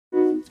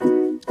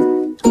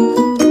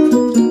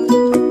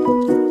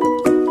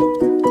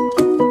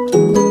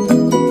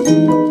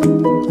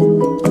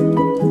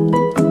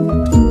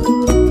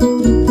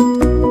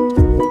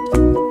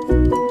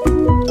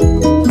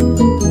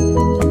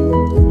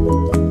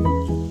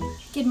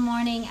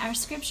Our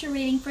scripture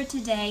reading for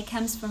today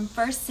comes from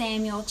 1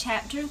 Samuel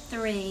chapter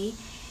 3.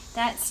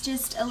 That's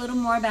just a little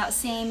more about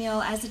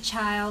Samuel as a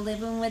child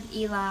living with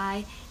Eli.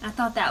 And I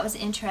thought that was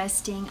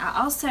interesting. I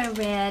also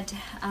read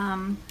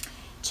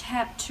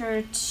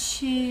chapter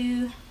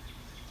 2,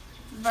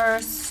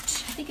 verse,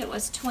 I think it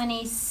was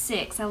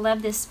 26. I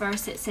love this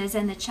verse. It says,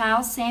 "And the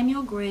child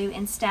Samuel grew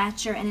in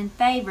stature and in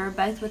favor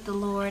both with the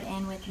Lord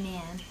and with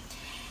men."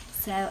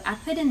 So I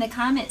put in the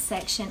comment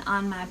section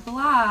on my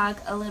blog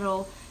a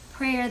little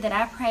prayer that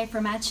I pray for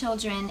my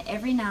children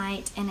every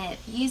night, and it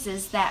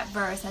uses that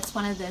verse. That's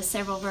one of the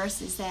several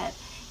verses that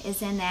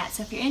is in that.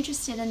 So if you're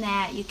interested in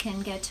that, you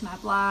can go to my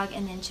blog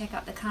and then check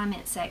out the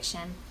comment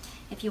section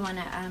if you want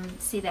to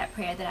see that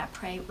prayer that I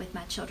pray with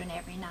my children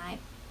every night.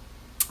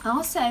 I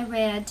also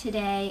read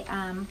today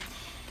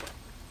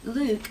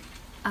Luke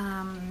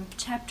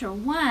chapter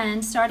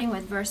 1, starting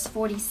with verse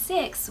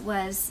 46,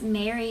 was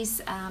Mary's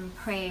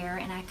prayer,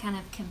 and I kind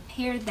of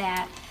compared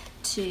that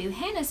to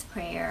Hannah's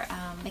prayer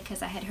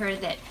because I had heard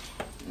that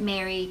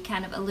Mary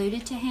kind of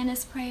alluded to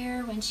Hannah's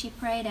prayer when she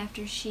prayed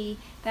after she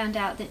found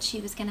out that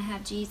she was going to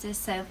have Jesus.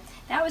 So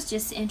that was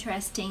just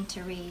interesting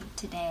to read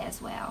today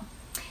as well.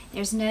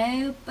 There's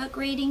no book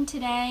reading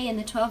today in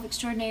the 12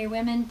 Extraordinary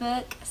Women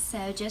book,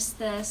 so just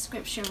the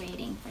scripture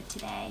reading for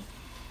today.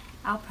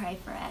 I'll pray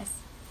for us.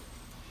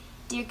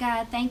 Dear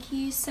God, thank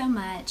you so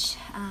much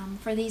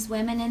for these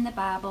women in the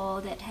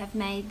Bible that have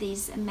made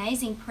these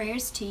amazing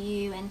prayers to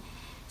you, and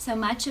so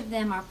much of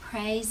them are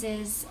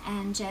praises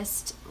and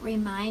just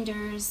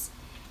reminders,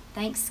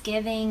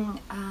 thanksgiving,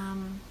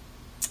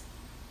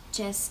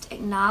 just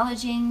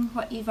acknowledging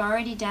what you've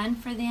already done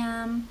for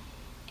them,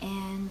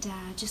 and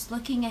just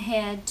looking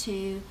ahead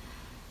to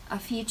a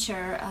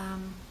future,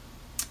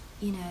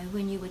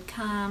 when you would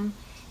come.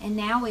 And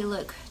now we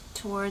look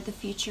toward the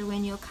future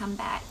when you'll come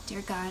back,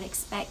 dear God,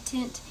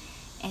 expectant.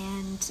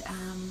 And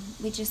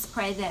we just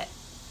pray that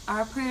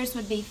our prayers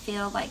would be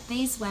filled like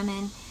these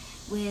women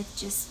with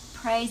just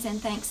praise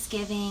and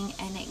thanksgiving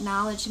and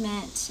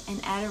acknowledgement and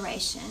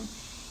adoration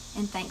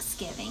and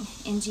thanksgiving.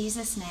 In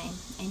Jesus' name,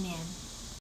 amen.